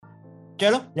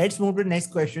Chalo, let's move to the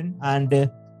next question. And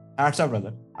hats off,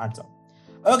 brother. Hats off.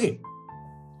 Okay.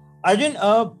 Arjun,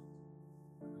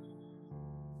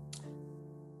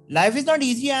 life is not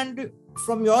easy, and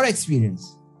from your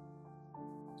experience,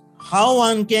 how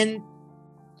one can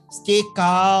stay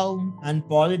calm and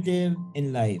positive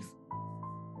in life?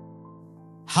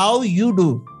 How you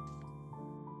do?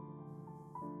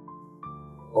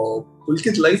 Oh,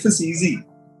 Pulkit, life is easy.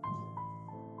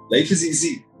 Life is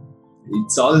easy.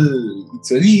 It's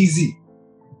very easy.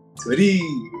 It's very,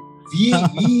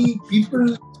 we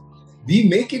people, we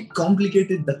make it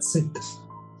complicated, that's it.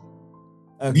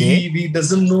 Okay. We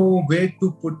doesn't know where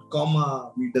to put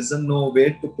comma. We doesn't know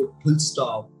where to put full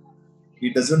stop.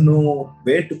 We doesn't know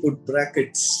where to put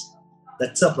brackets.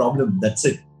 That's a problem. That's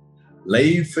it.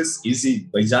 Life is easy,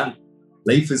 Baijan.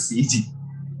 Life is easy.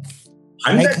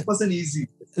 100% easy.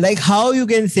 Like how you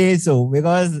can say so?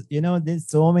 Because, there's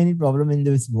so many problems in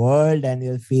this world and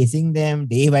you're facing them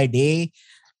day by day.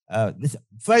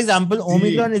 For example,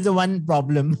 Omicron is the one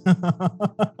problem.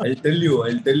 I'll tell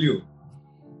you.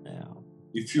 Yeah.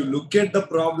 If you look at the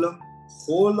problem,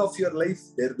 whole of your life,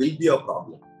 there will be a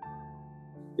problem.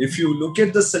 If you look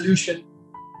at the solution,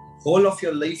 whole of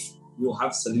your life, you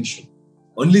have solution.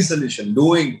 Only solution,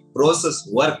 doing, process,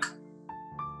 work.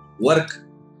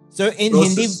 So in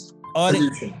process, Hindi,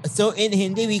 solution. So in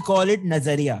Hindi, we call it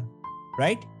Nazariya,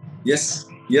 right? Yes.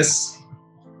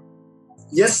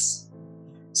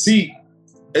 See,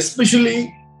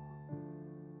 especially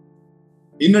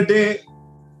in a day,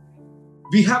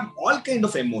 we have all kind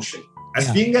of emotion. As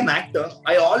being an actor,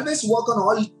 I always work on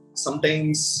all.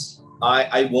 Sometimes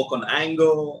I work on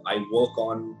anger, I work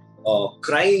on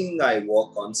crying, I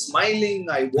work on smiling,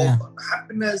 I work on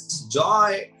happiness,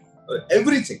 joy,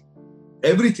 everything.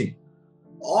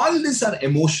 All these are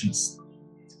emotions.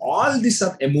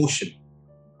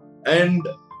 And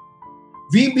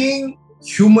we being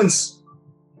humans,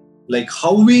 like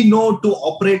how we know to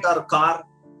operate our car,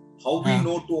 how we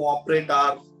know to operate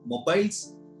our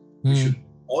mobiles, we should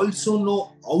also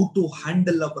know how to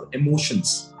handle our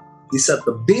emotions. These are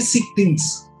the basic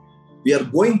things. We are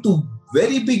going to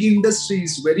very big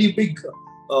industries, very big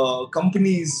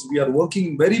companies. We are working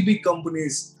in very big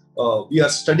companies. We are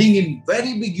studying in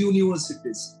very big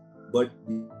universities. But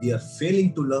we are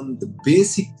failing to learn the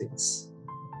basic things.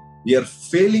 We are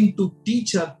failing to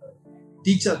teach our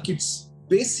kids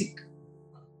basic.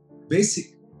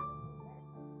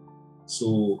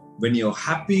 So when you're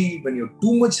happy, when you're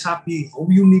too much happy, how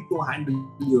you need to handle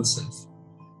yourself.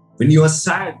 When you are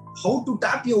sad, how to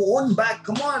tap your own back.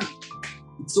 Come on,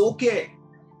 it's okay.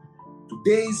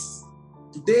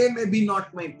 Today may be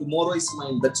not mine. Tomorrow is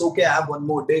mine. That's okay. I have one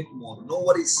more day tomorrow. No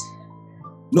worries.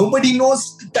 Nobody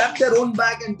knows to tap their own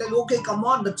back and tell, okay, come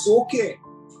on, that's okay.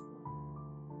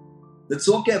 That's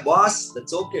okay, boss.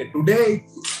 That's okay. Today,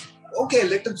 okay,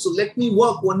 let me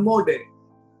work one more day.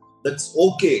 That's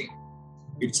okay.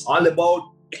 It's all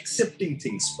about accepting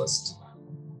things first.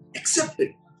 Accept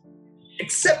it.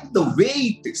 Accept the way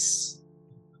it is.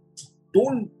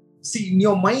 Don't see in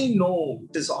your mind, no,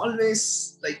 it is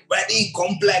always like very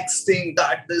complex thing,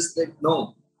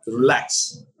 no.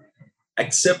 Relax.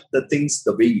 Accept the things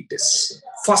the way it is.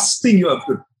 First thing you have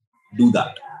to do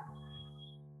that.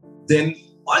 Then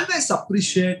always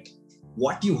appreciate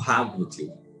what you have with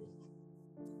you.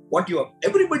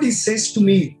 Everybody says to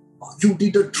me, oh, you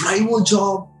did a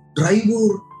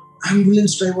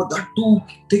ambulance driver, that too,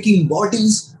 taking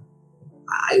bodies.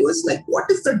 I was like, what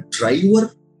is the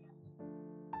driver?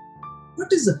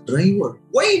 What is a driver?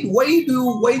 Why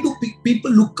do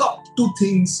people look up to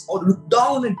things or look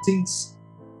down at things?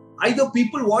 Either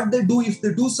people, what they do, if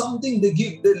they do something, they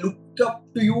look up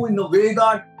to you in a way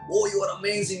that, oh, you are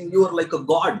amazing, you are like a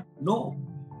god. No,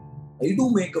 I do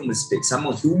make a mistake. I'm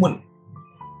a human.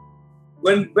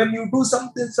 When you do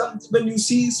something, when you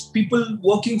see people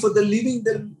working for the living,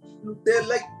 they're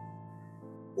like,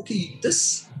 okay,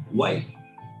 this, why?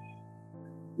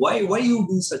 Why you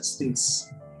do such things?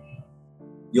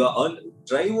 Your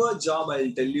driver job,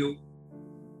 I'll tell you,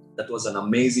 that was an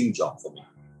amazing job for me.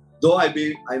 Though I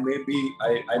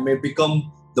may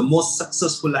become the most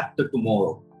successful actor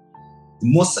tomorrow, the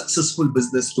most successful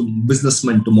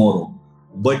businessman tomorrow.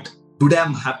 But today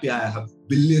I'm happy I have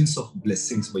billions of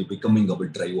blessings by becoming a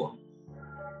driver.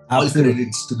 Absolutely. All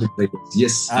credits to the drivers.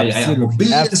 Yes, I have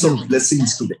billions of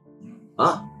blessings today.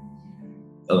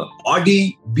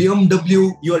 Audi,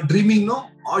 BMW, you are dreaming, no?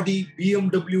 Audi,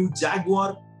 BMW,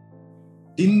 Jaguar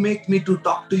didn't make me to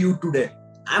talk to you today.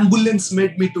 Ambulance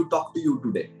made me to talk to you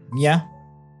today. Yeah.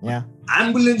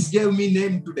 Ambulance gave me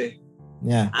name today.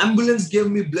 Yeah. Ambulance gave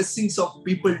me blessings of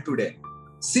people today.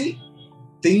 See,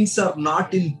 things are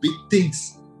not in big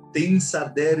things. things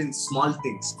are there in small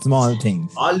things. Small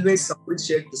things. Always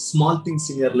appreciate the small things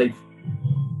in your life.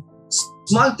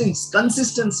 Small things,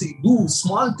 consistency, do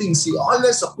small things. You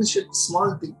always appreciate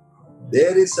small things.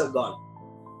 There is a God.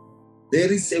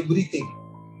 There is everything.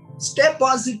 Stay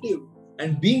positive.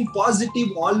 And being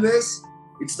positive always,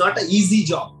 it's not an easy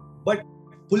job. But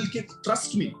Pulkit,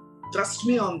 trust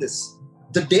me on this.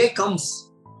 The day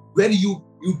comes where you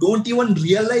don't even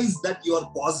realize that you are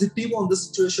positive on the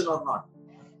situation or not.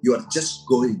 You are just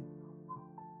going.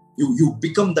 You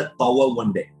become that power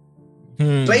one day.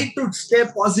 Try to stay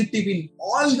positive in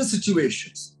all the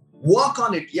situations. Work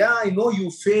on it. Yeah, I know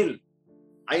you fail.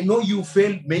 I know you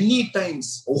fail many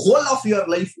times. A whole of your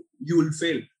life, you will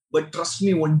fail. But trust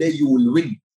me, one day you will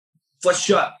win. For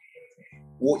sure.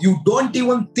 You don't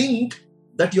even think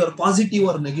that you are positive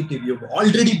or negative. You've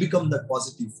already become that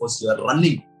positive force. You are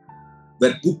running.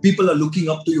 Where people are looking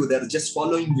up to you. They're just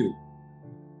following you.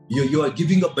 You are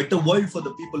giving a better world for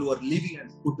the people who are living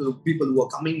and to the people who are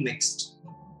coming next.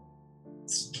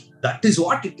 That is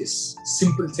what it is.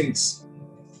 Simple things.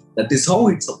 That is how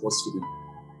it's supposed to be.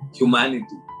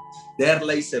 Humanity. There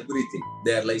lies everything.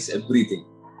 There lies everything.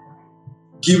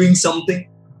 Giving something,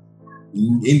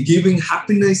 in giving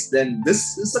happiness, then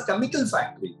this is a chemical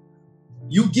factory.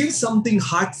 You give something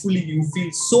heartfully, you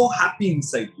feel so happy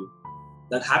inside you.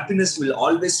 That happiness will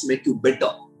always make you better.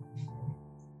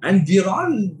 And we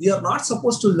are not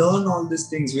supposed to learn all these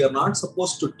things. We are not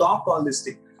supposed to talk all these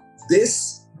things.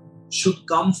 This should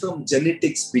come from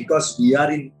genetics because we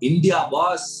are in India,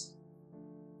 boss.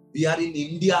 We are in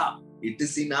India. It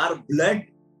is in our blood.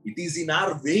 It is in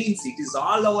our veins. It is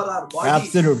all over our body.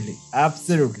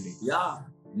 Absolutely. Yeah.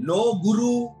 No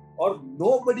guru or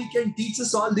nobody can teach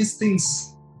us all these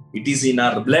things. It is in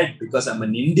our blood because I'm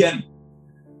an Indian.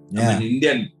 Yeah. I'm an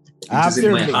Indian. It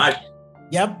Absolutely. is in my heart.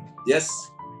 Yep. Yes.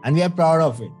 And we are proud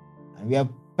of it. And we are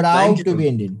proud to be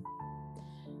Indian.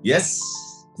 Yes.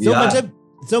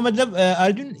 So मतलब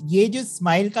अर्जुन, ये जो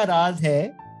smile का राज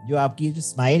है, जो आपकी जो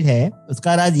smile है,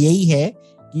 उसका राज यही है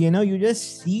कि you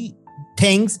just see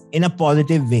things in a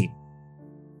positive way.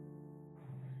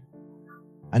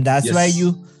 And that's why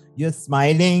you're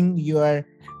smiling, you are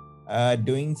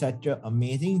doing such an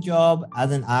amazing job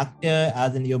as an actor,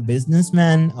 as in your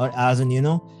businessman, or as in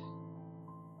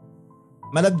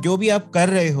मतलब जो भी आप कर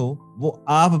रहे हो वो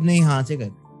आप अपने हाथ से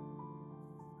कर.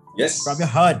 Yes. From your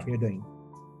heart you're doing.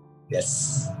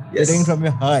 Yes. You're doing from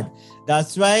your heart.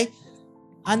 That's why.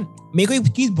 And मेरे को एक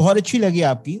चीज बहुत अच्छी लगी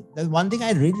आपकी. That's one thing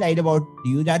I really liked about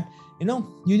you, that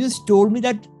you just told me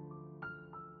that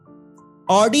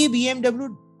Audi,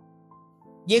 BMW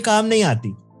ये काम नहीं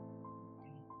आती.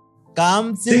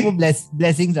 काम से वो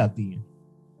blessings आती हैं.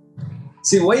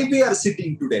 See, why we are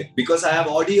sitting today? Because I have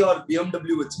Audi or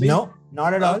BMW with me? No,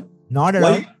 not at all. Not at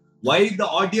all. Why the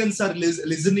audience are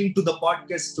listening to the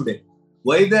podcast today?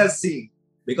 Why they are seeing?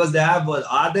 Because they have,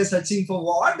 are they searching for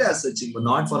what they are searching for?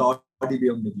 Not for Audi,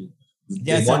 BMW.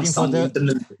 They are searching for the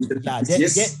internal.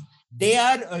 Yes. They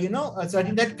are,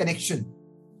 searching that connection.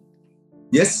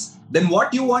 Yes. Then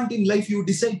what you want in life, you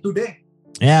decide today.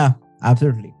 Yeah,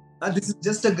 absolutely. This is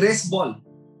just a grace ball.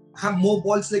 Have more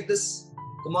balls like this.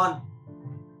 Come on.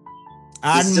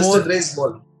 It's just a grace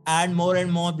ball. Add more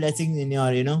and more blessings in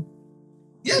your, in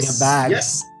yes, your bag.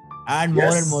 Yes. Add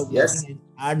more and more blessings. Yes.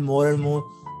 Add more and more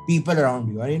people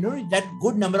around you. And that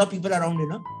good number of people around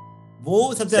you,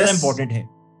 वो सबसे ज़्यादा important है.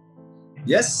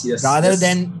 Yes. Rather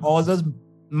than all those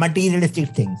materialistic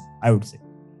things, I would say.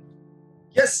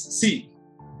 Yes. See,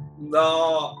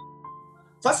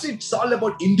 first it's all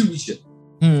about individual.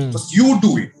 First you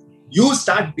do it. You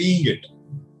start being it.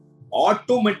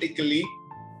 Automatically,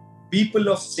 people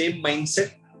of same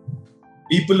mindset,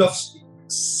 people of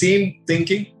same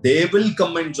thinking, they will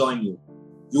come and join you.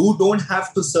 You don't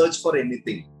have to search for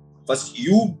anything. First,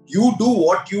 you do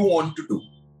what you want to do.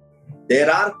 There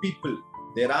are people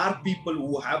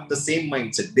who have the same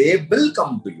mindset. They will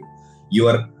come to you.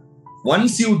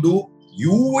 Once you do,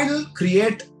 you will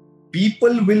create,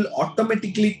 people will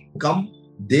automatically come.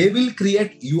 They will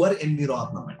create your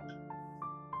environment.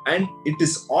 And it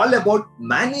is all about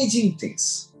managing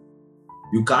things.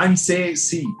 You can't say,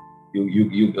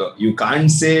 you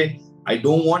can't say, I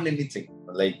don't want anything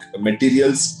like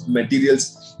materials,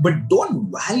 but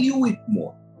don't value it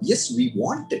more. Yes, we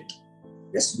want it.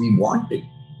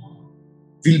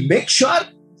 We'll make sure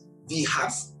we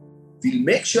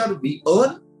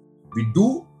earn, we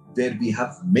do where we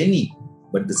have many.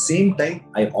 But at the same time,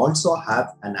 I also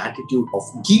have an attitude of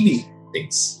giving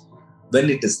things when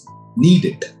it is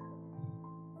needed.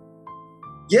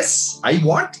 Yes, I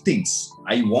want things.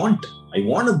 I want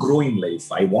to grow in life.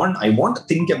 I want to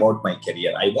think about my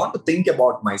career. I want to think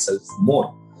about myself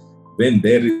more. when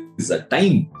there is a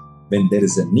time, when there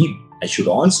is a need, I should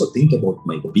also think about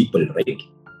my people, right?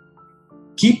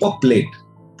 Keep a plate.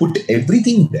 Put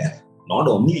everything there. Not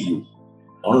only you.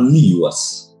 Not only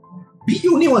yours. Be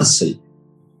universal.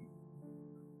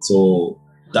 So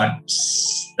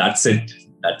that's it.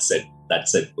 That's it.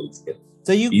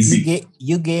 So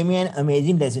you gave me an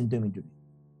amazing lesson to me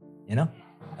today.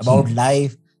 About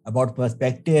life, about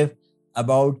perspective,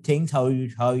 about things how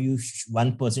you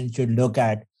one person should look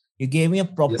at. You gave me a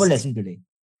proper lesson today.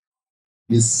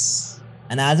 Yes.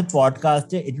 And as a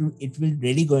podcaster, it will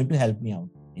really going to help me out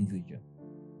in future.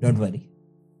 Don't worry.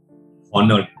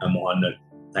 Honored. I'm honored.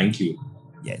 Thank you.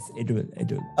 Yes, it will.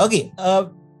 Okay.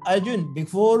 Arjun,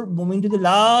 before moving to the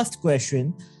last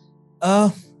question,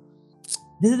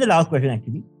 this is the last question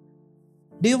actually.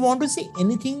 Do you want to say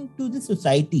anything to the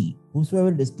society,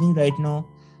 whosoever listening right now,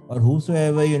 or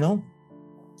whosoever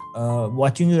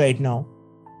watching you right now?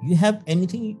 You have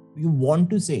anything you want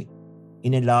to say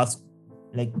in a last,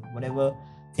 like whatever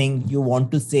thing you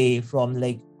want to say from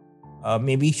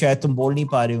maybe शायद तुम बोल नहीं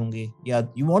पा रहे होंगे, या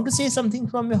you want to say something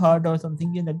from your heart or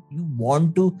something that you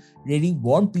want to really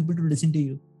want people to listen to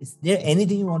you. Is there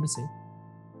anything you want to say?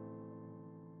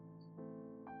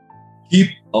 Keep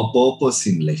a purpose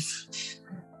in life.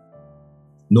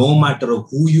 No matter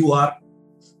who you are,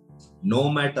 no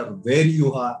matter where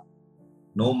you are,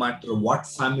 no matter what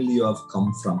family you have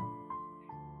come from,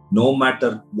 no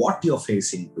matter what you're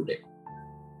facing today,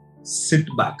 sit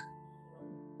back,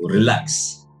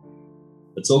 relax.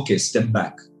 It's okay, step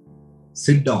back,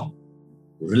 sit down,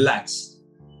 relax.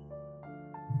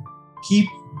 Keep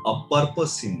a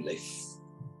purpose in life.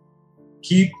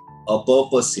 Keep a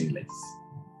purpose in life.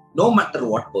 No matter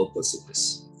what purpose it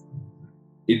is.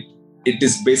 It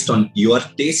is based on your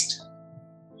taste.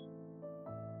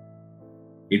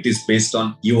 It is based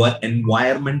on your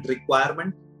environment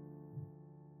requirement.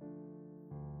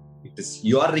 It is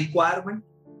your requirement.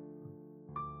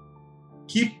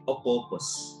 Keep a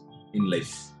purpose in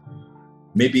life.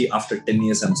 Maybe after 10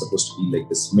 years, I'm supposed to be like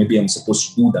this. Maybe I'm supposed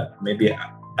to do that. Maybe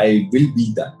I will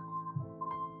be that.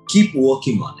 Keep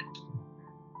working on it.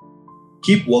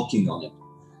 Keep working on it.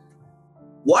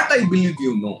 What I believe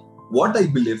what I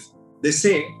believe, they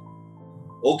say,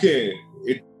 okay,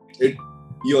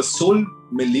 your soul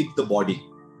may leave the body,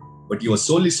 but your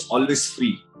soul is always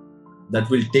free. That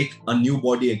will take a new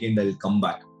body again, that will come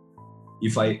back.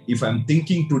 If I'm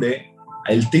thinking today,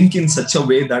 I'll think in such a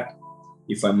way that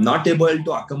if I'm not able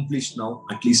to accomplish now,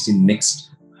 at least in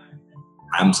next,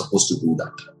 I'm supposed to do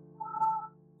that.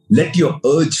 Let your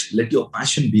urge, let your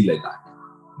passion be like that.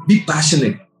 Be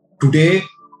passionate. Today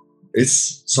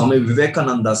is Swami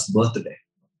Vivekananda's birthday.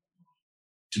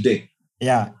 Today.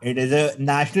 Yeah, it is a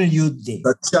National Youth Day.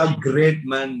 Such a great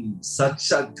man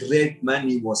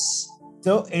he was.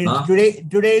 So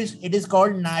today it is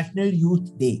called National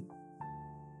Youth Day.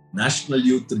 National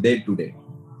Youth Day today.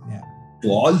 Yeah. To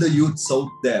all the youths out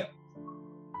there,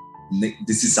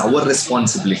 this is our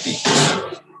responsibility.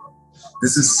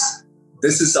 This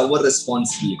is our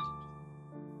responsibility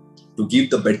to give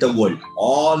the better world.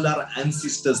 All our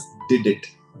ancestors did it.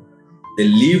 They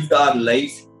lived our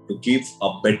life to give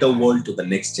a better world to the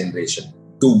next generation.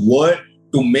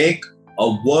 To make a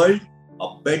world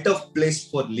a better place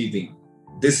for living.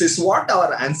 This is what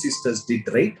our ancestors did,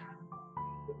 right?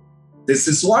 This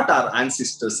is what our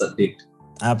ancestors did.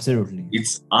 Absolutely.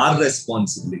 It's our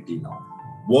responsibility now.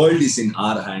 World is in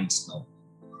our hands now.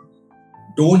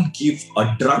 Don't give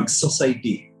a drug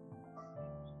society.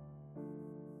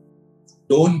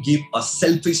 Don't give a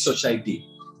selfish society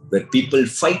where people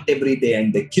fight every day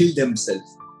and they kill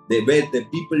themselves. Where the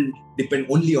people depend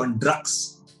only on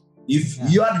drugs. If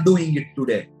you are doing it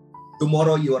today,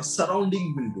 tomorrow your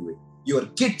surrounding will do it. Your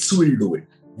kids will do it.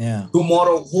 Yeah.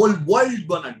 Tomorrow whole world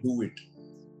gonna do it.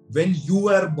 When you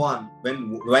were born,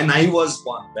 when I was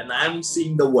born, when I am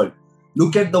seeing the world,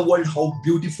 look at the world, how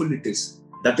beautiful it is.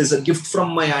 That is a gift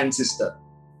from my ancestor.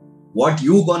 What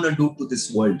you gonna do to this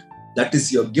world? That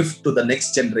is your gift to the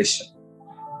next generation.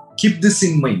 Keep this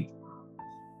in mind.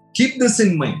 Keep this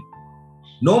in mind.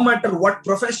 No matter what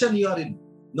profession you are in,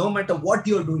 no matter what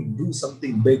you are doing, do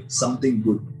something big, something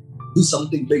good. Do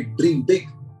something big, dream big.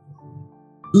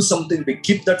 Do something big.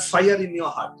 Keep that fire in your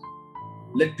heart.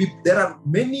 There are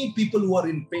many people who are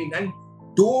in pain, and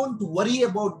don't worry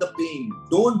about the pain.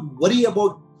 Don't worry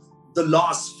about the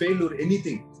loss, failure,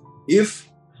 anything. If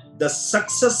the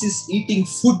success is eating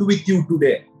food with you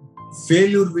today,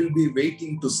 failure will be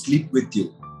waiting to sleep with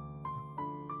you.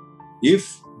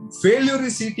 If failure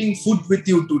is eating food with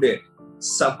you today,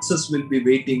 success will be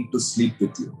waiting to sleep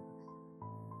with you.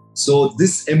 So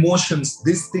these emotions,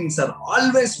 these things are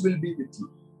always will be with you.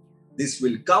 this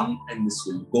will come and this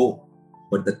will go.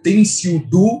 But the things you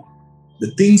do,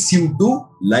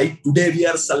 like today we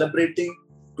are celebrating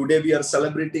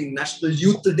National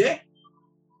Youth Day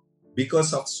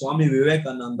because of Swami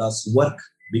Vivekananda's work,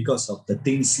 because of the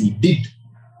things he did.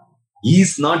 He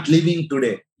is not living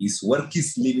today. His work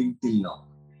is living till now.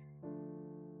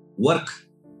 Work.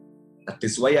 That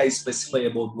is why I specify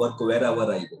about work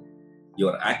wherever I go.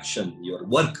 Your action, your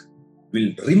work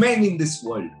will remain in this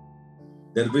world.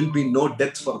 There will be no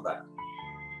death for that.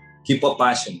 Keep a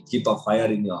passion, keep a fire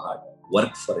in your heart.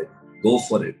 Work for it. Go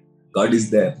for it. God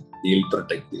is there. He will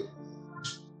protect you.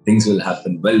 Things will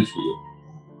happen well for you.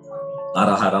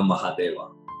 Hara Hara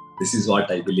Mahadeva. This is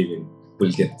what I believe in.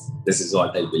 Pulkit, this is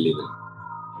what I believe in.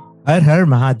 Har Har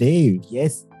Mahadev.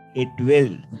 Yes, it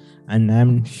will. And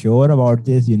I'm sure about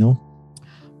this,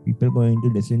 people are going to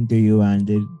listen to you and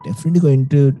they're definitely going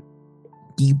to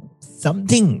keep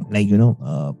something like,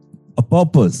 a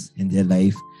purpose in their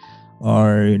life,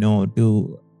 or,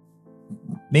 to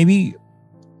maybe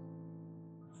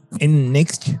in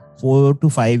next 4 to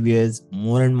 5 years,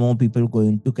 more and more people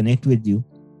going to connect with you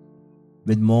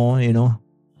with more,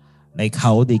 like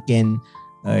how they can,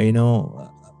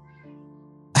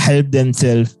 help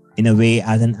themselves in a way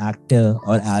as an actor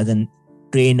or as a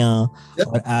trainer, Yep.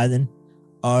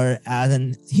 or as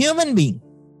an human being.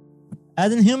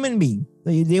 As a human being.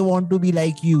 So they want to be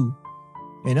like you,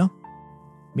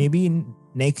 maybe in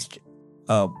next,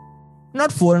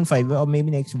 not 4 and 5, or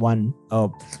maybe next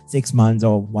 6 months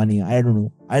or 1 year. I don't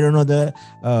know. I don't know the,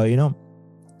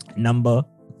 number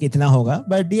kitna hoga,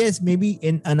 but yes, maybe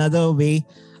in another way,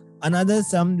 another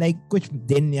some like kuch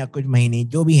din ya kuch mahine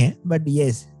jo bhi hai, but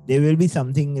yes, there will be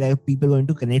something like people going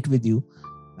to connect with you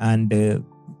and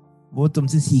wo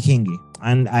tumse seekhenge,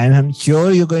 and I am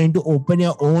sure you're going to open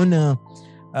your own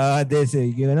this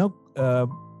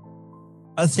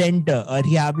a center, a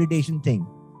rehabilitation thing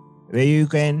where you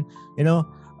can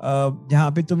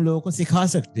jahan pe tum logon ko sikha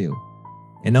sakte ho,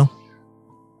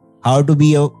 how to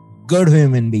be a good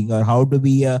human being, or how to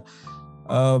be a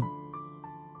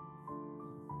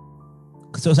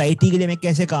society के लिए मैं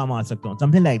कैसे काम आ सकता हूँ,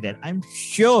 something like that. I'm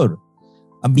sure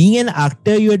being an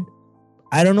actor,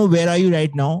 I don't know where are you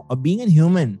right now, or being a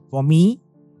human, for me,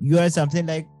 you are something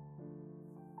like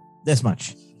this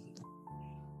much.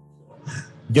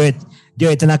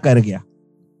 जो इतना कर गया.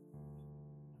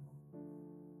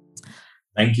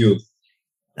 Thank you.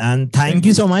 And thank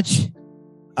you so much,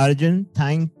 Arjun.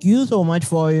 Thank you so much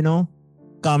for,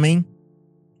 coming.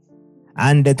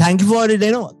 And thank you for,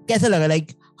 कैसा लगा,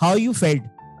 like how you felt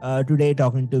today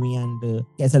talking to me, and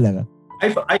कैसा लगा?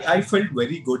 I felt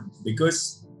very good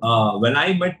because when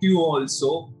I met you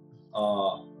also,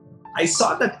 I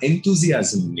saw that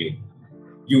enthusiasm in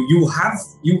you. You have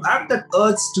that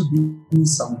urge to do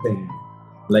something.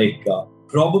 Like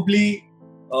probably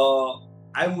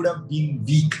I would have been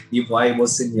weak if I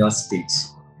was in your stage,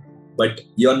 but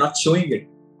you're not showing it.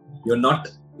 You're not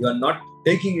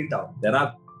taking it out. There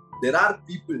are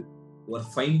people who are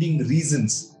finding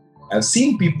reasons. I've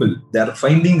seen people, they are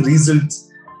finding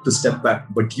reasons to step back.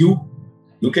 But you,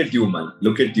 look at you, man.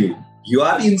 Look at you. You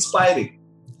are inspiring.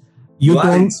 You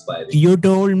are inspiring. You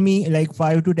told me like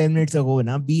 5 to 10 minutes ago,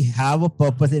 we have a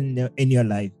purpose in your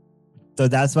life. So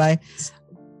that's why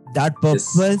that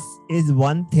purpose is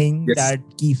one thing that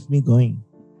keeps me going.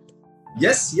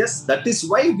 Yes. That is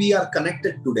why we are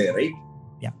connected today, right?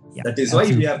 Yeah. That is why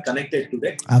we are connected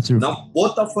today. Absolutely. Now,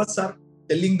 both of us are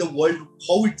telling the world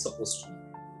how it's supposed to be.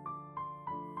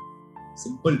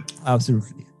 Simple.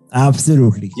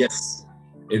 Absolutely. Yes.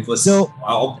 It was, so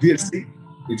obviously,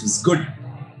 it was good.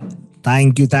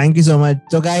 Thank you so much.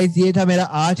 So guys, ये था मेरा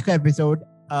आज का episode.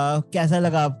 कैसा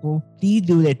लगा आपको? Please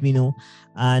do let me know.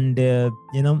 And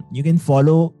you can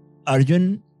follow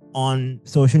Arjun on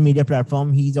social media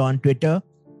platform. He's on Twitter.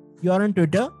 You are on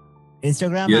Twitter,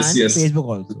 Instagram, and Facebook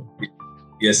also.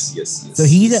 Yes. So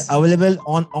he's available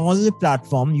on all the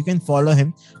platforms. You can follow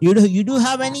him. You do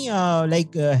have any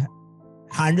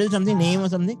handle, something, name or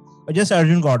something, or just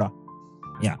Arjun Gowda?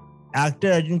 Yeah,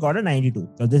 actor Arjun Gowda 92.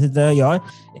 So this is your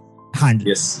handle.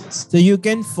 Yes. So you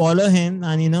can follow him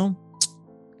and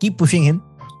keep pushing him.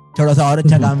 थोड़ा सा और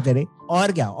अच्छा काम करे,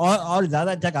 और क्या, और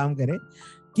ज़्यादा अच्छा काम करे.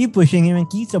 Keep pushing him and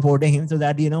keep supporting him so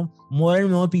that more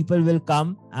and more people will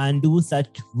come and do such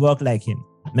work like him.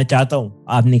 मैं चाहता हूँ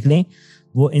आप निकलें,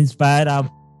 वो इंस्पायर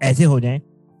आप ऐसे हो जाएं.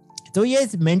 तो ये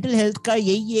मेंटल हेल्थ का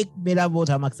यही एक मेरा वो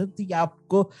था मकसद कि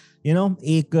आपको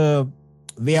एक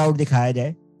वे आउट दिखाया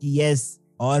जाए कि यस,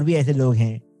 और भी ऐसे लोग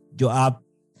हैं जो आप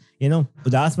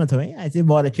उदास मत होए, ऐसे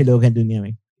बहुत अच्छे लोग हैं दुनिया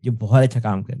में जो बहुत अच्छा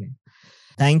काम कर रहे हैं.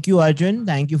 Thank you, Arjun.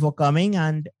 Thank you for coming,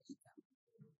 and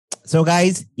so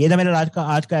guys, ये था मेरा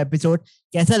आज का एपिसोड।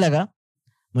 कैसा लगा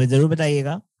मुझे जरूर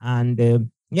बताइएगा। एंड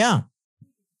या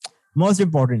मोस्ट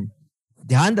इम्पोर्टेंट,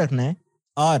 ध्यान रखना है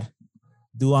और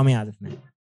दुआ में याद रखना है।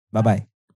 Bye bye.